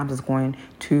at times is going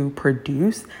to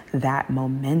produce that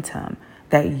momentum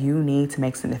that you need to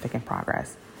make significant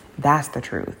progress. That's the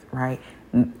truth, right?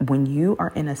 When you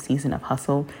are in a season of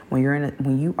hustle,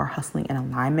 when you are hustling in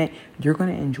alignment, you're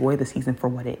going to enjoy the season for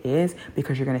what it is,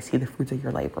 because you're going to see the fruits of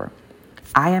your labor.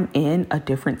 I am in a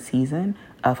different season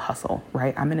of hustle,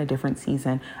 right? I'm in a different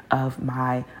season of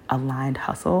my aligned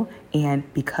hustle.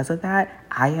 And because of that,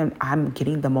 I'm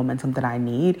getting the momentum that I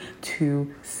need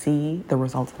to see the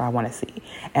results that I want to see.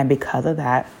 And because of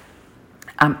that,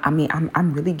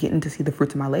 I'm really getting to see the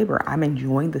fruits of my labor. I'm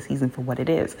enjoying the season for what it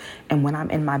is. And when I'm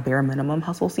in my bare minimum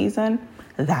hustle season,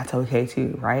 that's okay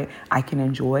too, right? I can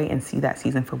enjoy and see that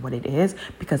season for what it is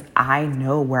because I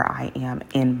know where I am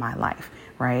in my life,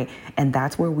 right? And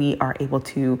that's where we are able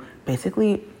to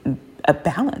basically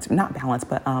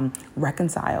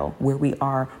reconcile where we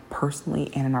are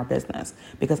personally and in our business.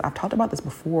 Because I've talked about this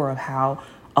before of how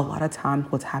a lot of times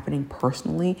what's happening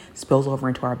personally spills over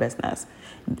into our business.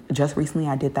 Just recently,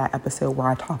 I did that episode where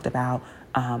I talked about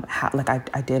how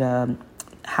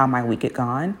my week had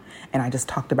gone. And I just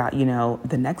talked about,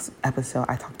 the next episode,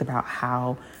 I talked about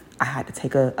how I had to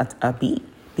take a beat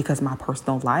because my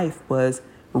personal life was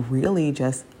really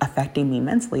just affecting me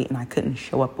mentally and I couldn't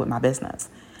show up with my business.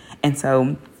 And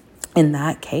so in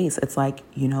that case, it's like,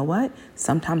 you know what?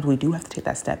 Sometimes we do have to take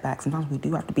that step back. Sometimes we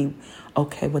do have to be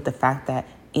okay with the fact that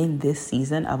in this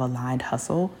season of aligned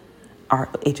hustle,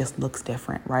 it just looks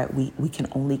different, right? We can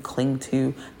only cling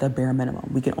to the bare minimum.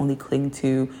 We can only cling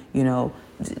to,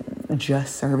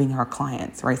 just serving our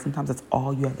clients, right? Sometimes that's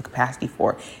all you have the capacity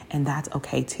for. And that's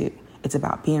okay too. It's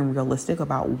about being realistic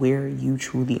about where you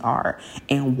truly are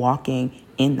and walking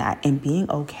in that and being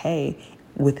okay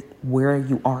with where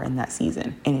you are in that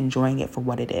season and enjoying it for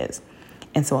what it is.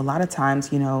 And so a lot of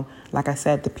times, like I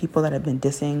said, the people that have been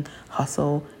dissing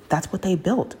hustle, that's what they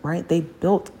built, right? They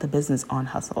built the business on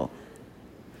hustle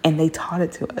and they taught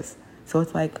it to us. So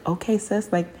it's like, okay,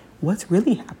 sis, like what's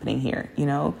really happening here?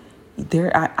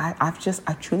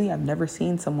 I've never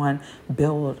seen someone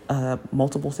build a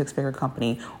multiple six-figure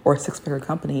company or a six-figure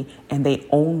company and they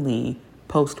only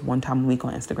post one time a week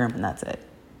on Instagram and that's it.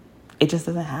 It just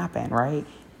doesn't happen, right?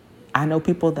 I know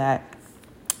people that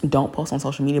don't post on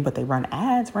social media, but they run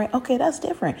ads, right? Okay, that's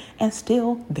different. And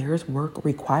still, there's work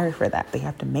required for that. They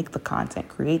have to make the content,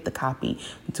 create the copy,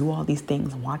 do all these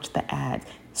things, watch the ads,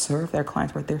 serve their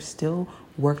clients, right? There's still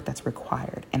work that's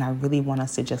required. And I really want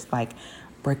us to just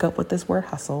break up with this word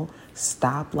hustle.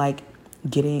 Stop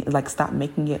stop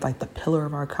making it like the pillar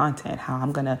of our content, how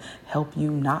I'm going to help you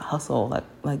not hustle.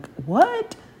 Like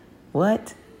what?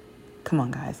 Come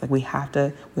on, guys. We have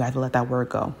to let that word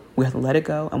go. We have to let it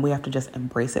go and we have to just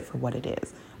embrace it for what it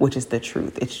is, which is the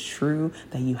truth. It's true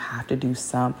that you have to do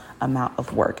some amount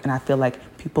of work. And I feel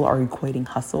like people are equating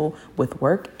hustle with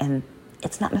work and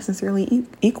it's not necessarily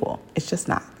equal. It's just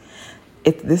not.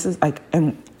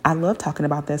 And I love talking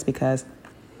about this because,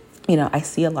 I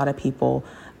see a lot of people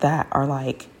that are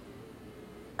like,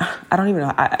 I don't even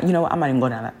know. I'm not even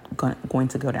going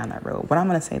to go down that road. What I'm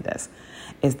going to say this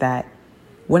is that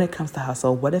when it comes to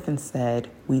hustle, what if instead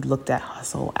we looked at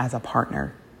hustle as a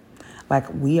partner?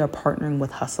 Like we are partnering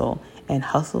with hustle, and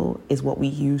hustle is what we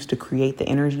use to create the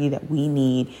energy that we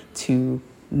need to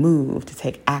move, to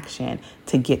take action,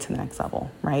 to get to the next level,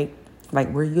 right? Like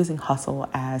we're using hustle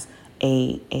as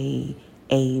a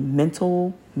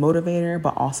mental motivator,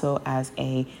 but also as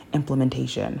a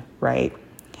implementation, right?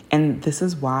 And this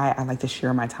is why I like to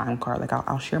share my time card. Like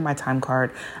I'll share my time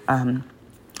card on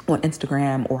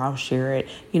Instagram, or I'll share it,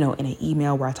 in an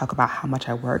email where I talk about how much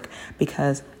I work,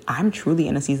 because I'm truly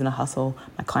in a season of hustle.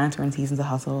 My clients are in seasons of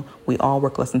hustle. We all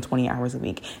work less than 20 hours a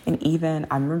week. And even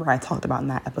I remember I talked about in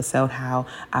that episode how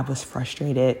I was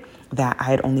frustrated that I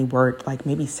had only worked like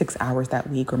maybe 6 hours that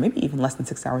week, or maybe even less than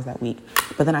 6 hours that week.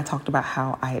 But then I talked about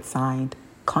how I had signed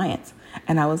clients.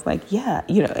 And I was like, yeah,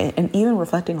 and even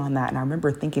reflecting on that. And I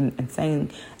remember thinking and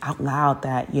saying out loud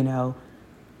that,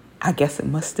 I guess it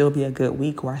must still be a good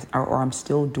week, or I'm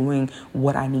still doing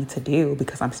what I need to do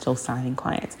because I'm still signing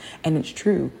clients. And it's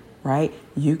true, right?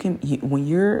 When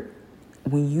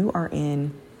you are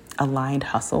in aligned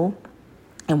hustle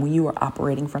and when you are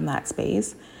operating from that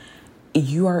space,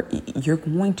 you're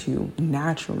going to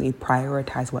naturally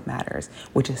prioritize what matters,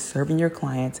 which is serving your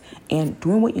clients and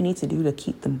doing what you need to do to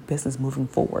keep the business moving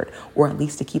forward, or at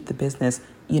least to keep the business,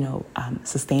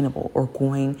 sustainable or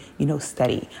going,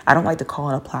 steady. I don't like to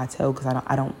call it a plateau because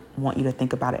I don't want you to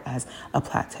think about it as a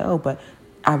plateau, but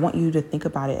I want you to think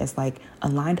about it as like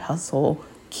aligned hustle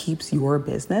keeps your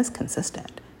business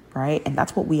consistent. Right. And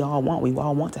that's what we all want. We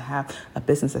all want to have a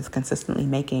business that's consistently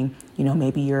making,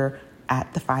 maybe you're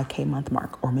at the 5K month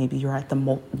mark, or maybe you're at the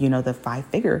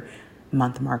 5-figure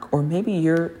month mark, or maybe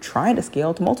you're trying to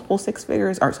scale to multiple what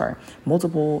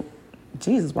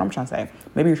I'm trying to say.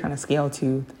 Maybe you're trying to scale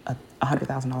to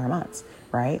 $100,000 months,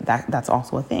 right? That's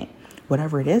also a thing.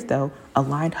 Whatever it is though,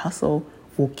 aligned hustle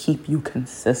will keep you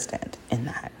consistent in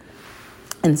that.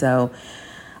 And so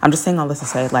I'm just saying all this to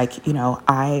say,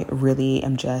 I really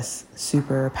am just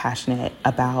super passionate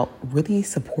about really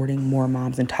supporting more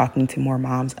moms and talking to more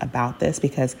moms about this,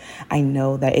 because I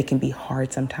know that it can be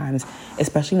hard sometimes,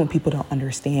 especially when people don't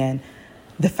understand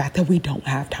the fact that we don't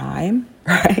have time,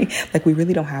 right? Like we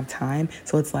really don't have time.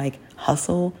 So it's like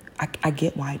hustle. I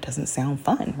get why it doesn't sound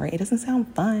fun, right? It doesn't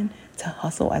sound fun to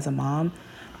hustle as a mom,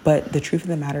 but the truth of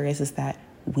the matter is that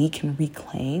we can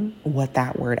reclaim what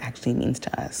that word actually means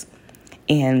to us.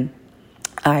 And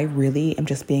I really am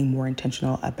just being more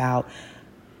intentional about,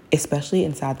 especially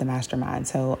inside the mastermind.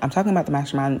 So I'm talking about the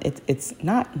mastermind. It's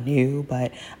not new,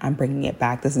 but I'm bringing it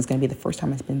back. This is going to be the first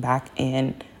time it's been back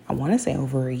in, I want to say,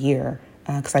 over a year,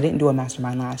 because I didn't do a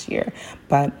mastermind last year.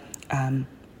 But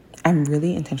I'm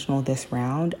really intentional this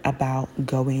round about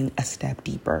going a step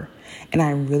deeper. And I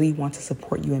really want to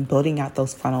support you in building out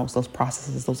those funnels, those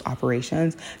processes, those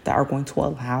operations that are going to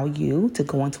allow you to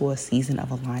go into a season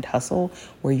of aligned hustle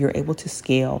where you're able to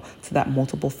scale to that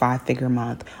multiple 5-figure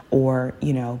month, or,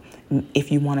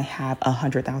 if you want to have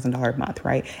 $100,000 month,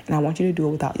 right? And I want you to do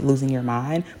it without losing your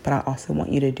mind, but I also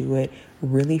want you to do it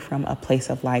really from a place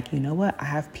of like, you know what? I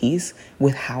have peace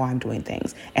with how I'm doing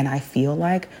things. And I feel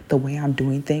like the way I'm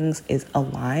doing things is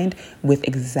aligned with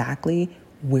exactly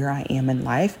where I am in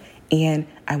life. And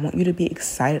I want you to be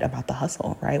excited about the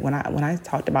hustle, right? When I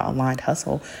talked about aligned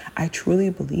hustle, I truly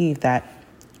believe that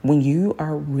when you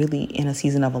are really in a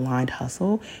season of aligned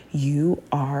hustle, you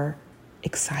are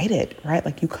excited, right?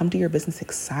 Like you come to your business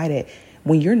excited.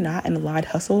 When you're not in aligned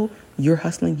hustle, you're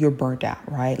hustling, you're burnt out,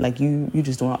 right? Like you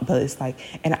just doing, but it's like,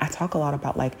 and I talk a lot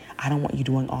about like, I don't want you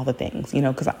doing all the things,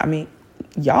 because I mean,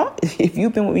 y'all, if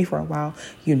you've been with me for a while,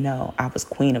 I was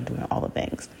queen of doing all the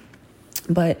things.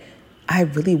 But I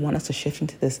really want us to shift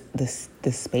into this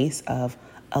space of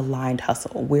aligned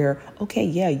hustle where, okay,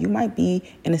 yeah, you might be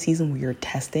in a season where you're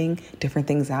testing different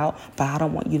things out, but I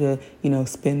don't want you to,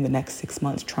 spend the next 6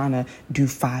 months trying to do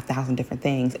 5,000 different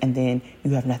things and then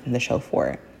you have nothing to show for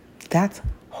it. That's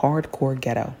hardcore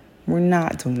ghetto. We're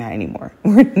not doing that anymore.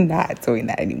 We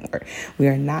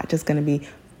are not just going to be,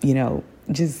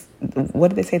 just, what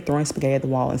did they say? Throwing spaghetti at the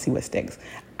wall and see what sticks.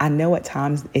 I know at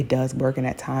times it does work, and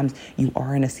at times you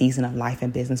are in a season of life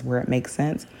and business where it makes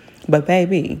sense. But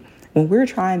baby, when we're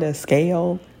trying to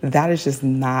scale, that is just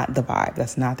not the vibe.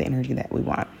 That's not the energy that we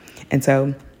want. And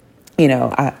so,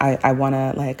 I want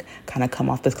to like kind of come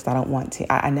off this because I don't want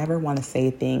to. I never want to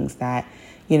say things that,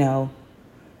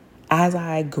 as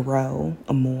I grow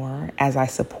more, as I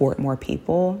support more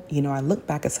people, I look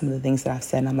back at some of the things that I've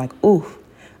said and I'm like, oof,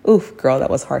 girl,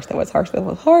 that was harsh.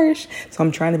 So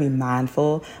I'm trying to be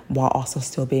mindful while also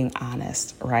still being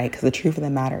honest, right? Because the truth of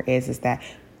the matter is that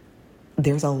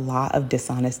there's a lot of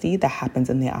dishonesty that happens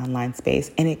in the online space.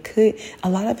 And a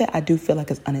lot of it, I do feel like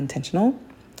is unintentional.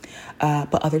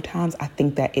 But other times I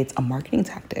think that it's a marketing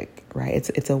tactic, right?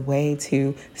 It's a way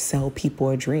to sell people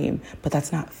a dream, but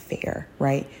that's not fair,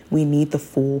 right? We need the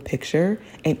full picture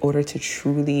in order to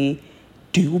truly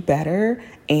do better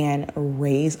and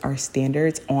raise our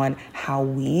standards on how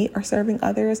we are serving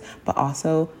others, but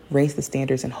also raise the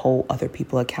standards and hold other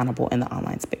people accountable in the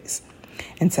online space.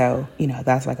 And so,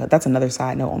 that's another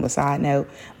side note on the side note,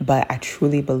 but I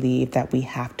truly believe that we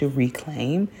have to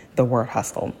reclaim the word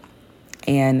hustle.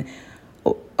 And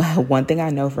one thing I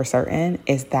know for certain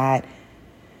is that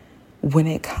when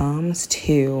it comes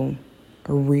to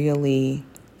really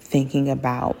thinking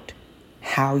about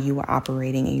how you are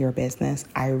operating in your business,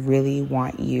 I really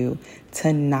want you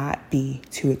to not be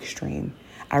too extreme.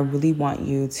 I really want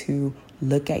you to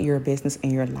look at your business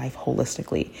and your life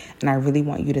holistically. And I really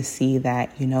want you to see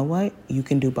that, you know what? You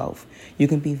can do both. You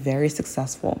can be very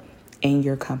successful in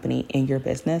your company, in your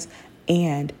business,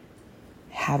 and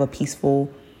have a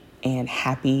peaceful and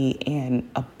happy and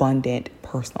abundant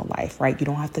personal life, right? You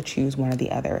don't have to choose one or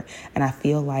the other. And I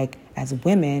feel like as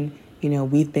women,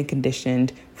 we've been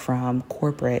conditioned from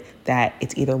corporate that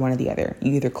it's either one or the other.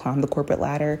 You either climb the corporate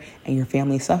ladder and your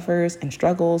family suffers and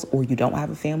struggles, or you don't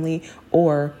have a family,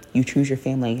 or you choose your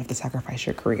family and you have to sacrifice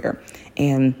your career.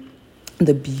 And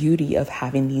the beauty of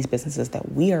having these businesses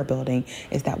that we are building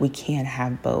is that we can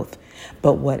have both.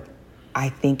 But what I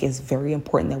think is very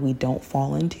important that we don't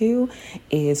fall into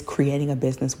is creating a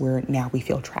business where now we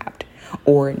feel trapped,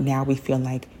 or now we feel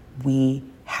like we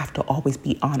have to always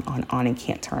be on and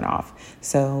can't turn off.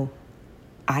 So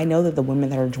I know that the women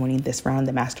that are joining this round,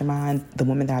 the mastermind, the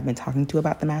women that I've been talking to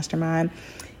about the mastermind,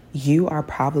 you are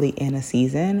probably in a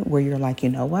season where you're like, you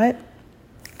know what?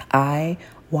 I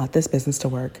want this business to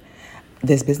work.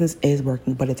 This business is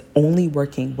working, but it's only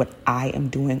working when I am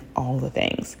doing all the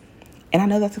things. And I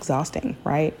know that's exhausting,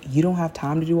 right? You don't have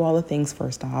time to do all the things,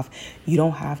 first off. You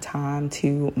don't have time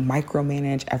to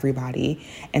micromanage everybody.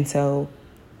 And so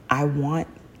I want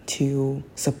to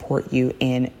support you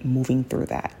in moving through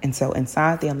that. And so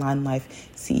inside the Aligned Life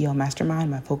CEO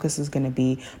Mastermind, my focus is going to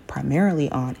be primarily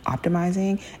on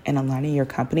optimizing and aligning your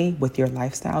company with your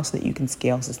lifestyle so that you can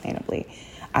scale sustainably.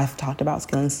 I've talked about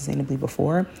scaling sustainably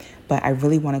before, but I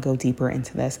really want to go deeper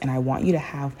into this. And I want you to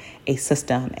have a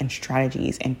system and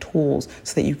strategies and tools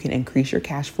so that you can increase your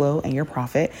cash flow and your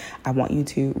profit. I want you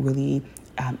to really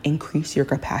increase your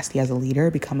capacity as a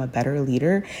leader, become a better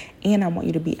leader. And I want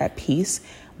you to be at peace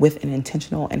with an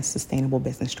intentional and sustainable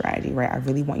business strategy, right? I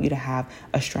really want you to have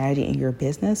a strategy in your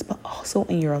business, but also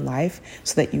in your life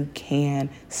so that you can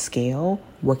scale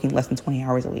working less than 20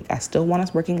 hours a week. I still want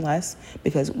us working less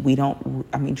because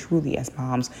truly as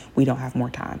moms, we don't have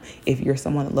more time. If you're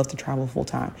someone that loves to travel full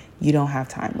time, you don't have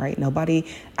time, right?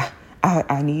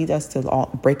 I need us to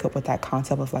all break up with that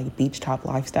concept of like beach top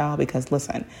lifestyle, because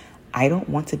listen, I don't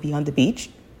want to be on the beach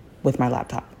with my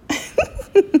laptop.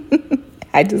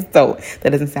 I just don't.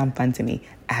 That doesn't sound fun to me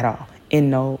at all. In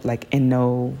no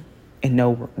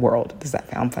world does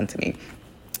that sound fun to me.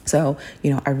 So,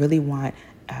 I really want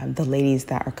the ladies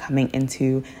that are coming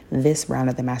into this round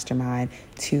of the mastermind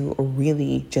to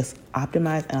really just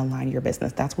optimize and align your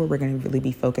business. That's where we're going to really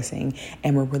be focusing.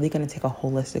 And we're really going to take a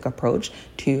holistic approach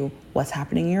to what's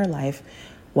happening in your life,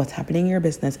 what's happening in your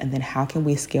business, and then how can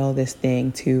we scale this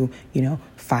thing to,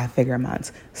 5-figure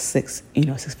months,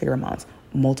 six-figure months,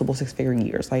 multiple six-figure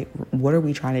years. Like, what are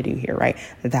we trying to do here, right?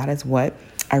 That is what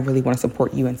I really want to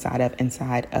support you inside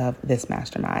of this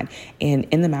mastermind. And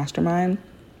in the mastermind,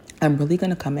 I'm really going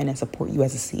to come in and support you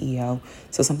as a CEO.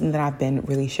 So something that I've been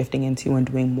really shifting into and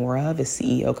doing more of is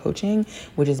CEO coaching,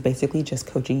 which is basically just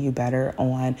coaching you better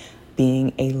on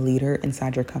being a leader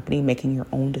inside your company, making your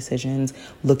own decisions,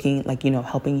 looking like,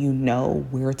 helping you know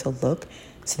where to look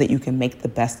so that you can make the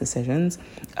best decisions.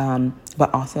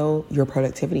 But also your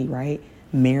productivity, right?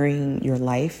 Marrying your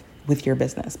life with your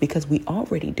business, because we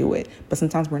already do it, but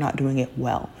sometimes we're not doing it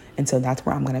well. And so that's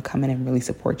where I'm going to come in and really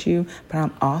support you. But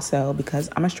I'm also,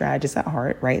 because I'm a strategist at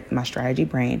heart, right? My strategy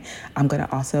brain, I'm going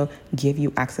to also give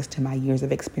you access to my years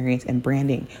of experience in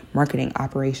branding, marketing,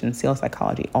 operations, sales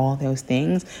psychology, all those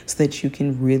things, so that you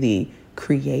can really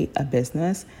create a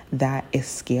business that is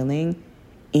scaling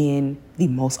in the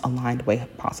most aligned way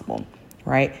possible,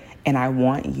 right? And I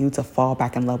want you to fall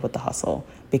back in love with the hustle,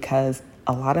 because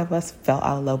a lot of us fell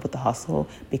out of love with the hustle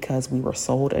because we were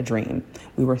sold a dream.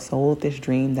 We were sold this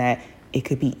dream that it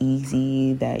could be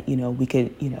easy, that, we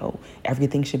could,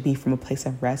 everything should be from a place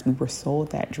of rest. We were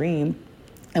sold that dream.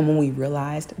 And when we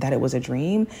realized that it was a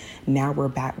dream, now we're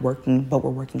back working, but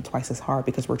we're working twice as hard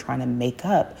because we're trying to make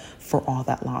up for all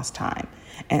that lost time.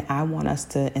 And I want us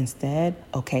to instead,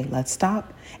 let's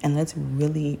stop and let's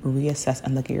really reassess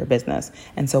and look at your business.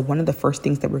 And so one of the first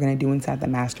things that we're going to do inside the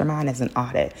mastermind is an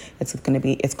audit.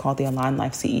 It's called the Align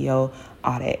Life CEO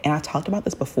audit. And I talked about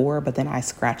this before, but then I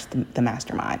scratched the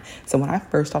mastermind. So when I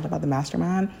first talked about the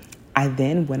mastermind, I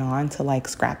then went on to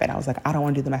scrap it. I was like, I don't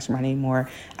want to do the mastermind anymore.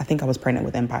 I think I was pregnant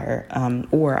with Empire,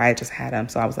 or I just had him.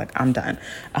 So I was like, I'm done.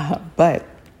 But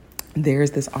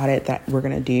there's this audit that we're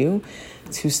going to do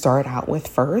to start out with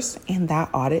first. And that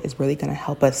audit is really going to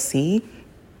help us see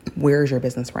where is your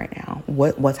business right now,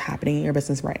 what's happening in your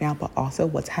business right now, but also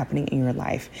what's happening in your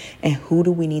life, and who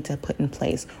do we need to put in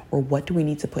place, or what do we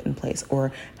need to put in place,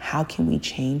 or how can we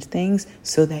change things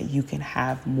so that you can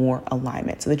have more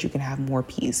alignment, so that you can have more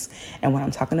peace. And when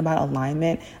I'm talking about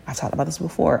alignment, I've talked about this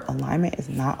before. Alignment is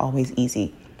not always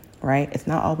easy, right? It's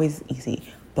not always easy,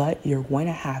 but you're going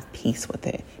to have peace with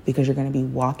it, because you're going to be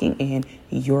walking in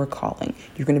your calling.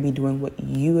 You're going to be doing what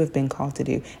you have been called to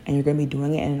do, and you're going to be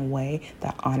doing it in a way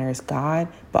that honors God,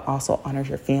 but also honors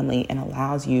your family and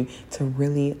allows you to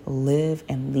really live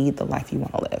and lead the life you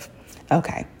want to live.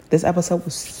 Okay, this episode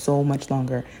was so much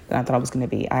longer than I thought it was going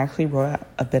to be. I actually wrote out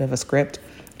a bit of a script,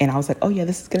 and I was like, oh yeah,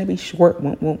 this is going to be short,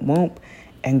 whoop.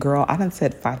 And girl, I done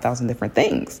said 5,000 different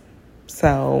things.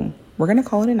 So we're going to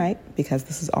call it a night, because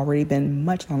this has already been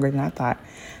much longer than I thought.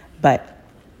 But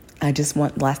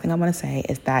last thing I want to say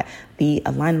is that the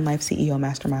Align Life CEO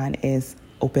Mastermind is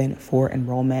open for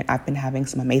enrollment. I've been having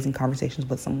some amazing conversations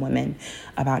with some women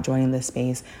about joining this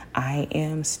space. I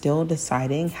am still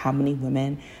deciding how many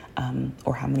women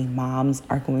or how many moms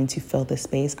are going to fill this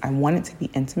space. I want it to be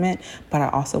intimate, but I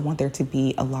also want there to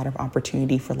be a lot of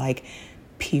opportunity for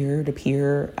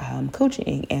peer-to-peer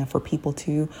coaching, and for people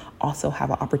to also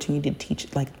have an opportunity to teach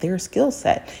their skill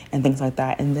set and things like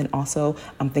that. And then also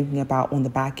I'm thinking about on the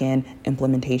back end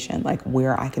implementation,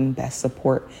 where I can best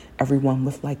support everyone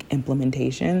with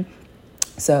implementation.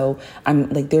 So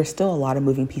there's still a lot of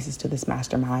moving pieces to this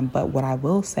mastermind, but what I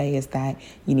will say is that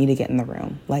you need to get in the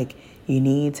room. You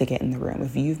need to get in the room.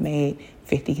 If you've made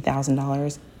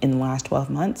 $50,000 in the last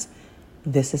 12 months,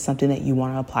 this is something that you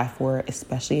want to apply for,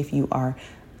 especially if you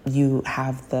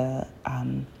have the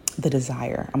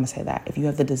desire. I'm gonna say that if you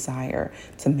have the desire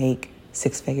to make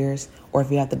six figures, or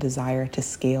if you have the desire to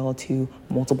scale to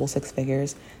multiple six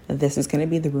figures, this is going to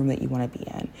be the room that you want to be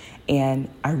in. And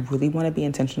I really want to be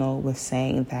intentional with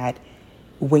saying that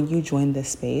when you join this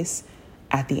space,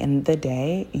 at the end of the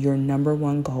day, your number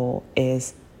one goal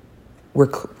is we're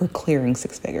clearing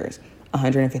six figures,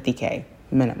 150K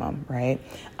minimum, right?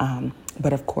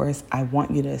 But of course, I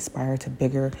want you to aspire to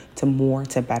bigger, to more,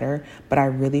 to better. But I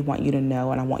really want you to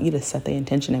know, and I want you to set the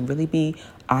intention and really be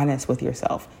honest with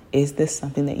yourself. Is this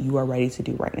something that you are ready to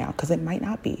do right now? Because it might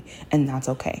not be, and that's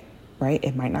okay, right?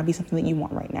 It might not be something that you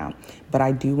want right now. But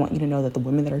I do want you to know that the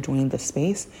women that are joining this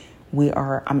space,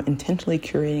 I'm intentionally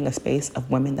curating a space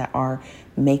of women that are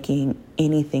making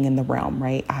anything in the realm,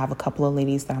 right? I have a couple of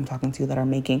ladies that I'm talking to that are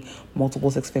making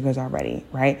multiple six figures already,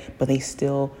 right? But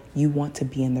you want to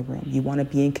be in the room. You want to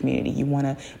be in community. You want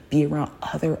to be around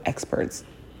other experts.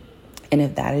 And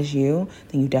if that is you,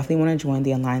 then you definitely want to join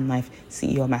the Align Life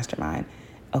CEO Mastermind,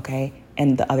 okay?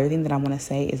 And the other thing that I want to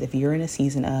say is if you're in a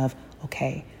season of,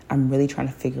 I'm really trying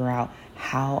to figure out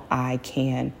how I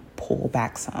can pull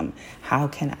back some. How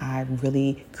can I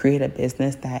really create a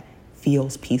business that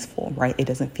feels peaceful, right? It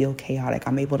doesn't feel chaotic.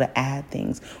 I'm able to add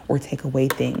things or take away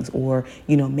things or,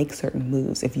 make certain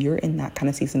moves. If you're in that kind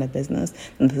of season of business,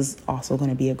 then this is also going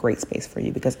to be a great space for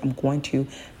you, because I'm going to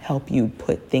help you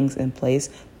put things in place,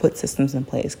 put systems in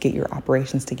place, get your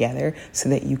operations together so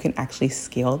that you can actually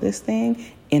scale this thing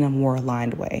in a more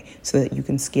aligned way, so that you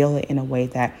can scale it in a way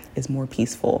that is more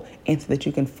peaceful, and so that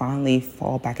you can finally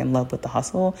fall back in love with the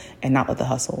hustle and not let the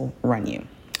hustle run you.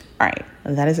 All right,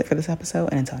 that is it for this episode.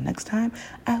 And until next time,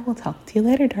 I will talk to you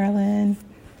later, darling.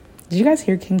 Did you guys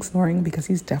hear King snoring? Because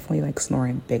he's definitely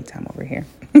snoring big time over here.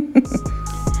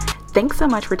 Thanks so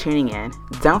much for tuning in.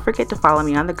 Don't forget to follow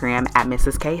me on the gram at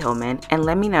Mrs. K. Hillman and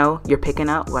let me know you're picking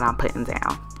up what I'm putting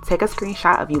down. Take a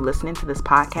screenshot of you listening to this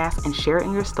podcast and share it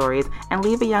in your stories, and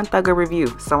leave a Young Thugger review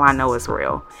so I know it's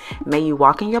real. May you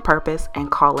walk in your purpose and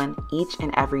call in each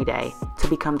and every day to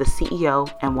become the CEO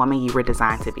and woman you were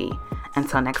designed to be.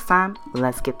 Until next time,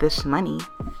 let's get this money.